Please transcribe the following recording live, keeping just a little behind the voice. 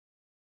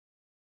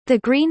The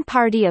Green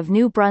Party of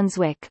New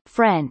Brunswick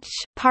French,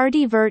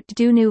 Parti vert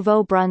du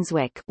Nouveau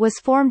Brunswick was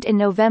formed in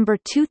November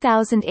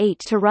 2008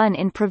 to run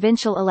in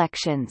provincial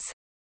elections.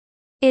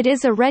 It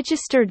is a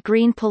registered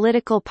Green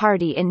political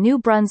party in New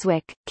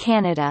Brunswick,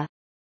 Canada.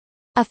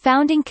 A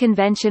founding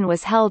convention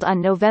was held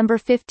on November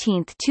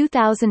 15,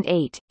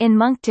 2008, in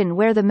Moncton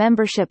where the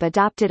membership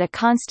adopted a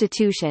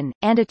constitution,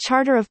 and a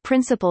charter of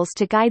principles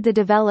to guide the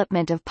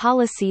development of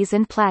policies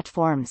and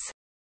platforms.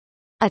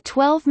 A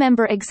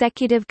 12-member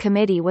executive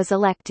committee was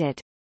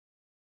elected.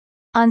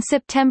 On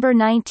September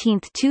 19,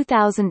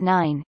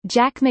 2009,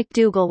 Jack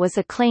McDougall was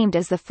acclaimed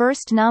as the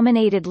first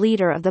nominated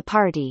leader of the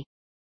party.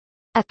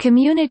 A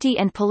community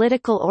and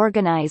political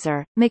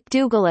organizer,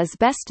 McDougall is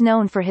best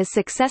known for his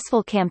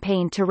successful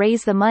campaign to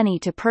raise the money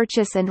to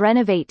purchase and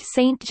renovate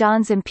St.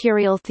 John's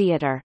Imperial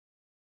Theatre.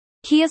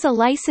 He is a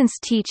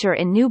licensed teacher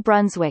in New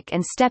Brunswick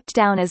and stepped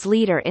down as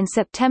leader in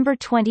September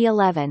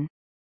 2011.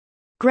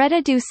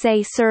 Greta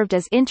Doucet served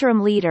as interim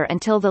leader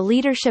until the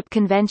leadership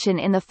convention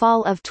in the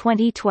fall of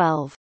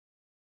 2012.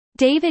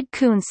 David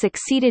Kuhn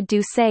succeeded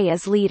Doucet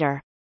as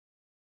leader.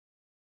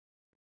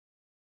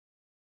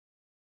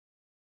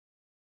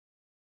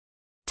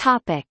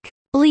 Topic: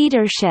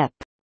 Leadership.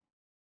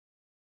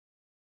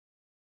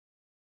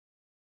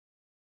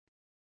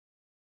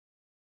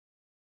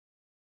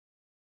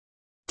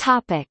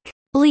 Topic: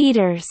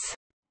 Leaders.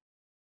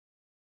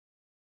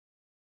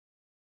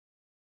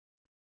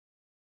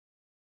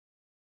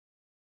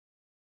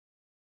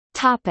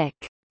 Topic: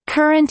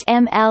 Current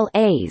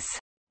MLAs.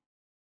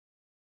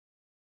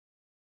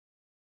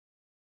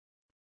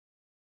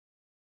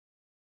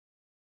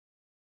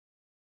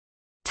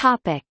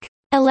 Topic: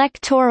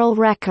 Electoral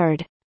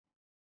record.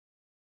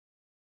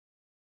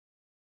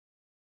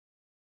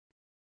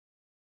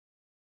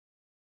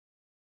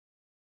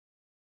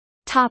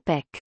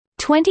 Topic: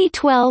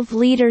 2012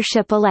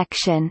 leadership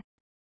election.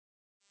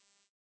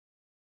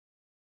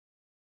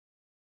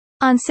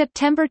 On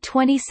September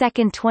 22,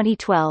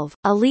 2012,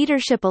 a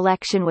leadership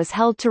election was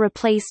held to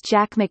replace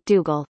Jack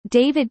McDougall.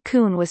 David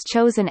Kuhn was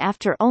chosen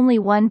after only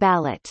one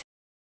ballot.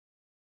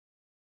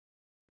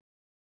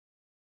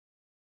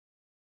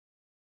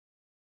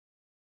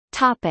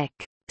 Topic: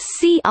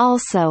 See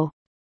also: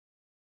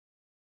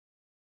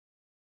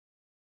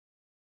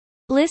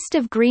 List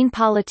of Green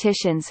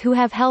politicians who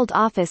have held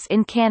office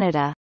in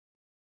Canada.